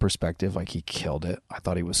acting perspective, like, he killed it. I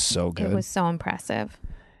thought he was so good. It was so impressive.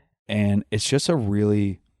 And it's just a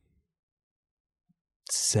really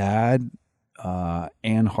sad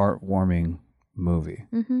and heartwarming movie,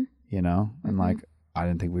 and like, I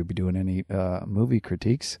didn't think we'd be doing any movie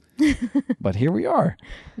critiques, but here we are.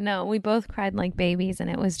 No, we both cried like babies, and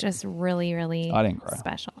it was just really, really I didn't cry.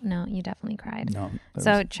 special. No, you definitely cried. No.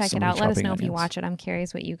 So check it out. Let us know if you onions. watch it. I'm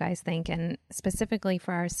curious what you guys think. And specifically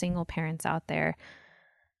for our single parents out there,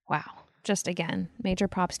 wow. Just again, major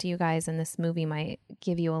props to you guys. And this movie might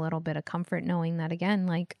give you a little bit of comfort knowing that, again,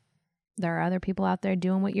 like there are other people out there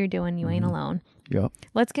doing what you're doing. You ain't alone. Yep.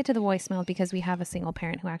 Let's get to the voicemail because we have a single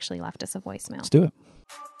parent who actually left us a voicemail. Let's do it.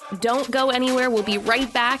 Don't go anywhere. We'll be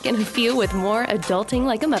right back in a few with more Adulting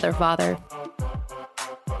Like a Mother Father.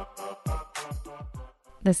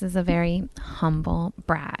 This is a very humble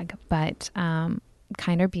brag, but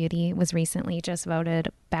Kinder Beauty was recently just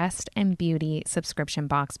voted Best in Beauty subscription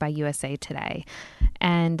box by USA Today.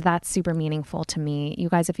 And that's super meaningful to me. You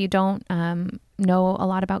guys, if you don't know a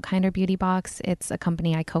lot about Kinder Beauty Box, it's a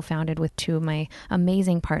company I co-founded with two of my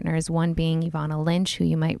amazing partners, one being Ivana Lynch, who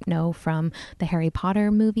you might know from the Harry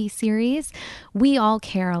Potter movie series. We all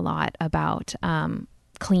care a lot about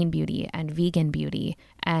clean beauty and vegan beauty.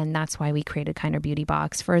 And that's why we created Kinder Beauty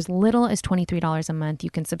Box. For as little as $23 a month,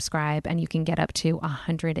 you can subscribe and you can get up to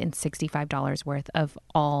 $165 worth of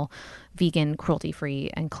all vegan,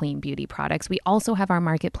 cruelty-free, and clean beauty products. We also have our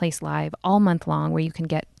marketplace live all month long where you can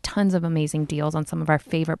get tons of amazing deals on some of our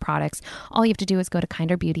favorite products. All you have to do is go to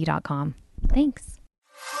kinderbeauty.com. Thanks.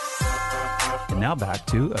 And now back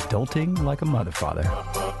to Adulting Like a Mother Father.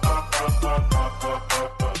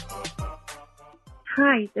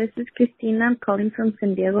 Hi, this is Christina. I'm calling from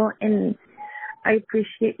San Diego, and I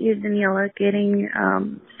appreciate you, Daniela, getting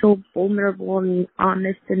so vulnerable and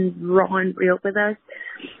honest and raw and real with us.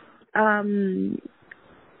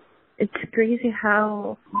 It's crazy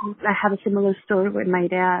how I have a similar story with my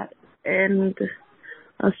dad and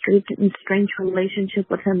a strange relationship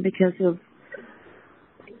with him because of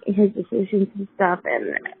his decisions and stuff.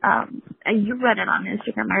 And you read it on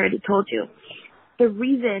Instagram. I already told you. The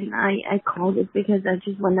reason I called is because I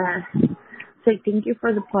just want to say thank you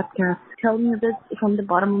for the podcast. Telling you this from the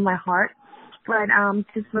bottom of my heart. But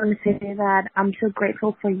just want to say that I'm so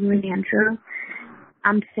grateful for you and Andrew.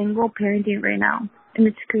 I'm single parenting right now. And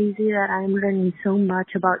it's crazy that I'm learning so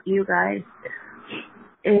much about you guys.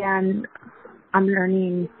 And I'm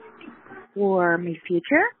learning for my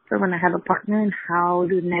future, for when I have a partner and how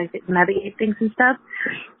to navigate things and stuff.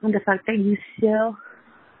 And the fact that you still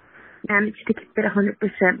managed to keep it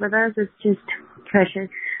 100% with us is just precious.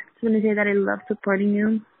 I just want to say that I love supporting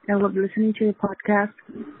you. I love listening to your podcast.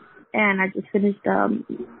 And I just finished the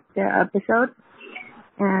episode.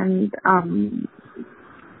 And I'm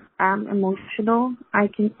emotional. I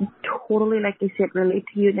can totally, like I said, relate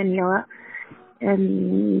to you, Daniela,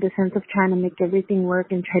 in the sense of trying to make everything work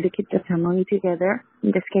and try to keep the family together.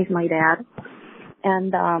 In this case, my dad.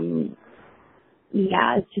 And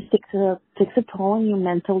yeah, it just takes a toll on you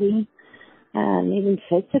mentally and even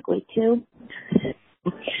physically too.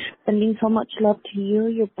 Sending so much love to you,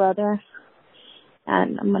 your brother,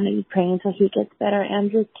 and I'm gonna be praying so he gets better.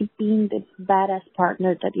 Andrew, keep being the badass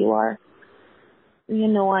partner that you are. You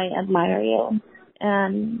know I admire you.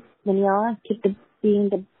 And Daniela, keep being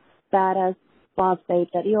the badass boss babe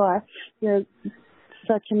that you are. You're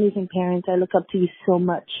such amazing parents. I look up to you so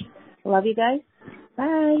much. Love you guys.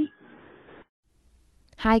 Bye.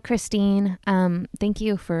 Hi, Christine. Thank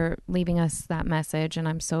you for leaving us that message. And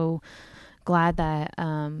I'm so glad that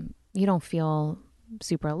you don't feel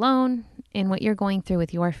super alone in what you're going through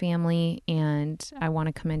with your family. And I want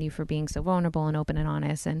to commend you for being so vulnerable and open and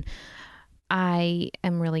honest. And I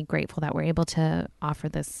am really grateful that we're able to offer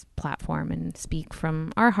this platform and speak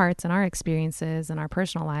from our hearts and our experiences and our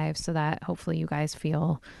personal lives so that hopefully you guys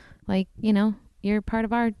feel like, you know, you're part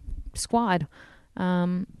of our squad.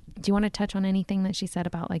 Do you want to touch on anything that she said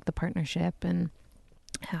about like the partnership and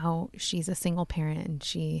how she's a single parent and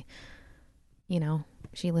she, you know,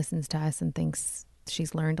 she listens to us and thinks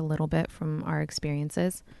she's learned a little bit from our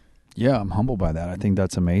experiences? Yeah, I'm humbled by that. I think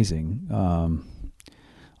that's amazing.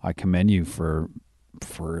 I commend you for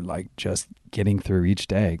like just getting through each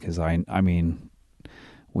day. Cause I mean,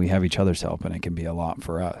 we have each other's help and it can be a lot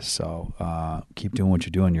for us. So, keep doing what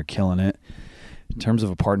you're doing. You're killing it. In terms of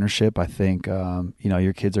a partnership, I think, you know,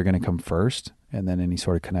 your kids are going to come first and then any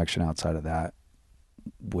sort of connection outside of that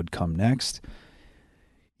would come next.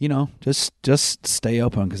 You know, just stay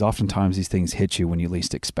open because oftentimes these things hit you when you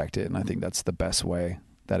least expect it. And I think that's the best way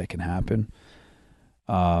that it can happen.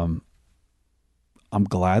 I'm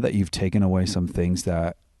glad that you've taken away some things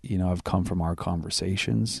that, you know, have come from our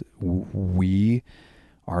conversations. We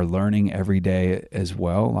are learning every day as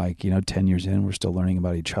well. Like, you know, 10 years in, we're still learning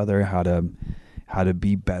about each other, how to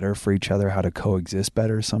be better for each other, how to coexist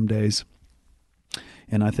better some days.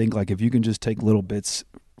 And I think like if you can just take little bits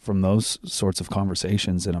from those sorts of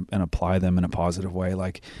conversations and apply them in a positive way,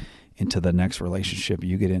 like into the next relationship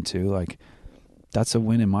you get into, like that's a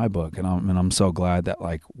win in my book. And I'm so glad that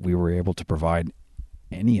like we were able to provide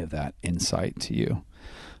any of that insight to you.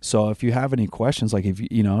 So if you have any questions, like if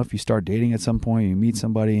you start dating at some point, you meet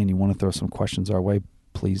somebody and you want to throw some questions our way,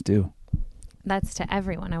 please do. That's to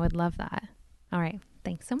everyone. I would love that. All right.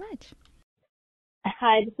 Thanks so much.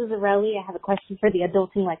 Hi, this is Aurelie. I have a question for the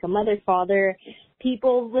Adulting Like a Mother Father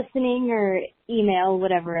people listening or email,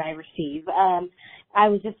 whatever I receive. I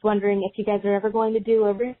was just wondering if you guys are ever going to do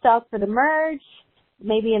a restock for the merch,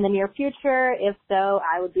 maybe in the near future. If so,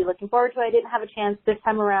 I would be looking forward to it. I didn't have a chance this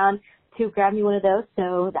time around to grab me one of those,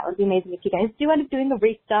 so that would be amazing if you guys do end up doing a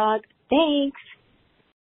restock. Thanks.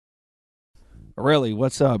 Aurelie,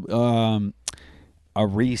 what's up? A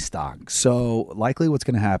restock. So likely what's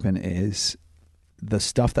going to happen is the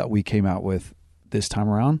stuff that we came out with this time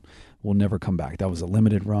around will never come back. That was a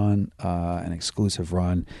limited run, an exclusive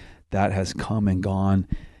run that has come and gone.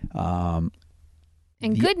 And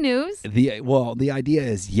good news. The idea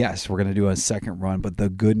is, yes, we're going to do a second run, but the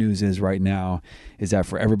good news is right now is that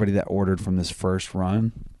for everybody that ordered from this first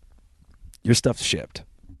run, your stuff's shipped.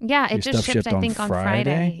 Yeah, it Your just stuff shipped, I on think, on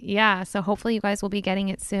Friday? Friday. Yeah, so hopefully you guys will be getting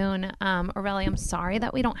it soon. Aurelie, I'm sorry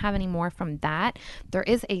that we don't have any more from that. There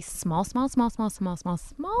is a small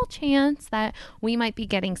chance that we might be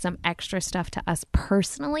getting some extra stuff to us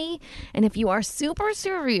personally. And if you are super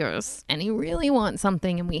serious and you really want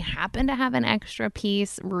something and we happen to have an extra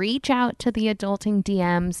piece, reach out to the Adulting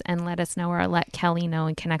DMs and let us know, or let Kelly know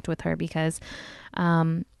and connect with her, because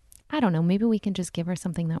I don't know, maybe we can just give her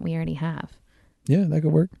something that we already have. Yeah, that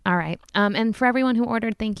could work. All right. And for everyone who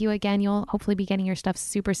ordered, thank you again. You'll hopefully be getting your stuff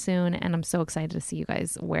super soon. And I'm so excited to see you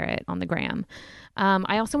guys wear it on the gram.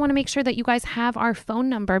 I also want to make sure that you guys have our phone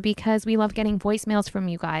number, because we love getting voicemails from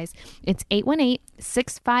you guys. It's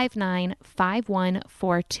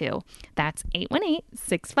 818-659-5142. That's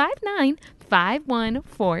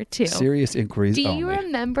 818-659-5142. Serious inquiries Do only. you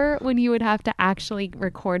remember when you would have to actually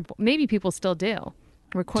record? Maybe people still do.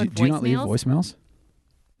 Record voicemails. Do you not leave voicemails?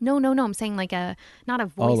 No. I'm saying like not a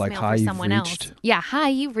voicemail like, hi, for you've someone else. reached. Yeah, hi,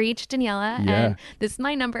 you've reached Daniela, Yeah. and this is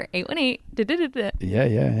my number, 818.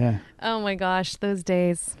 Yeah. Oh my gosh, those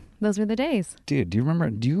days. Those were the days. Dude, do you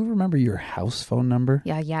remember your house phone number?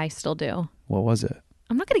 Yeah, I still do. What was it?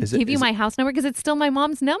 I'm not going to give you my house number because it's still my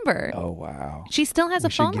mom's number. Oh, wow. She still has a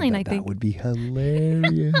phone line, I think. That would be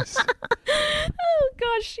hilarious. Oh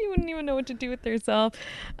gosh, she wouldn't even know what to do with herself.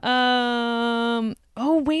 Oh,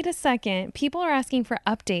 wait a second. People are asking for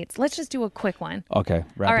updates. Let's just do a quick one. Okay,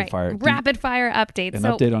 rapid fire. Rapid fire updates. An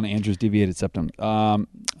update on Andrew's deviated septum. I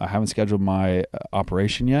haven't scheduled my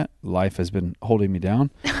operation yet. Life has been holding me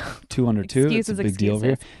down. 2 under 2. It's a big deal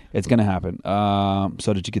here. It's going to happen.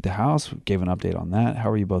 So did you get the house? We gave an update on that. How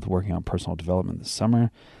are you both working on personal development this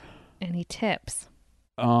summer? Any tips?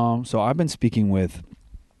 So I've been speaking with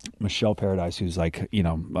Michelle Paradise, who's like,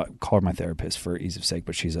 call her my therapist for ease of sake,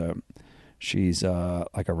 but she's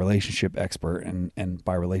like a relationship expert, and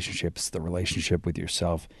by relationships, the relationship with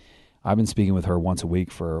yourself. I've been speaking with her once a week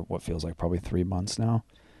for what feels like probably 3 months now.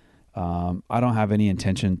 I don't have any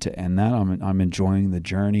intention to end that. I'm enjoying the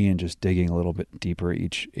journey and just digging a little bit deeper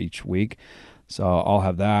each week. So I'll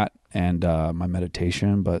have that and my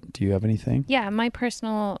meditation. But do you have anything? Yeah, my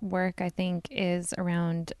personal work, I think, is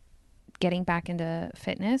around getting back into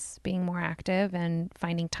fitness, being more active and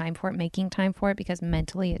finding time for it, making time for it, because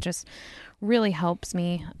mentally it just really helps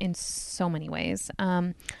me in so many ways.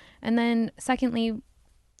 And then secondly,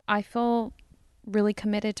 I feel really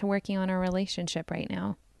committed to working on our relationship right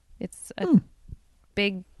now. It's a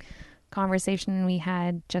big conversation we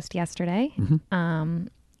had just yesterday. Mm-hmm.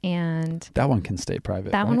 And that one can stay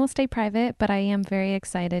private. That one will stay private, but I am very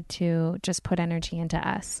excited to just put energy into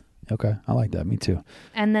us. Okay. I like that. Me too.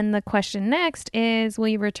 And then the question next is, will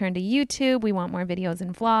you return to YouTube? We want more videos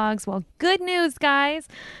and vlogs. Well, good news, guys.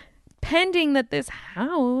 Pending that this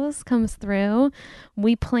house comes through,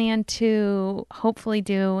 we plan to hopefully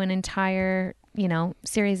do an entire,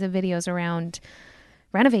 series of videos around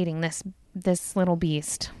renovating this little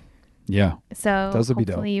beast. Yeah. So those would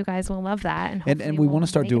be hopefully dope. you guys will love that. And we want to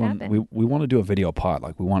start doing, we want to do a video pod.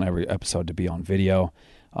 Like we want every episode to be on video.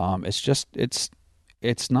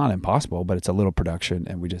 It's not impossible, but it's a little production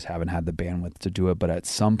and we just haven't had the bandwidth to do it. But at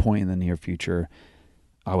some point in the near future,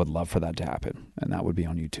 I would love for that to happen. And that would be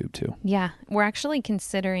on YouTube too. Yeah. We're actually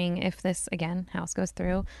considering, if this, again, house goes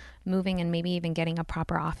through, moving and maybe even getting a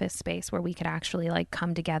proper office space where we could actually like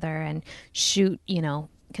come together and shoot,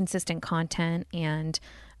 consistent content. And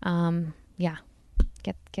yeah,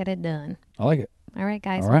 get it done. I like it. All right,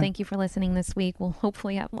 guys. All Well, right. thank you for listening this week. We'll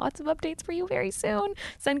hopefully have lots of updates for you very soon.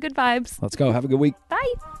 Send good vibes. Let's go. Have a good week.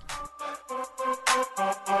 Bye.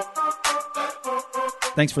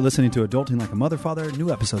 Thanks for listening to Adulting Like a Mother Father.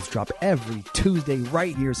 New episodes drop every Tuesday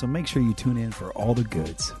right here, so make sure you tune in for all the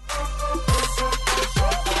goods.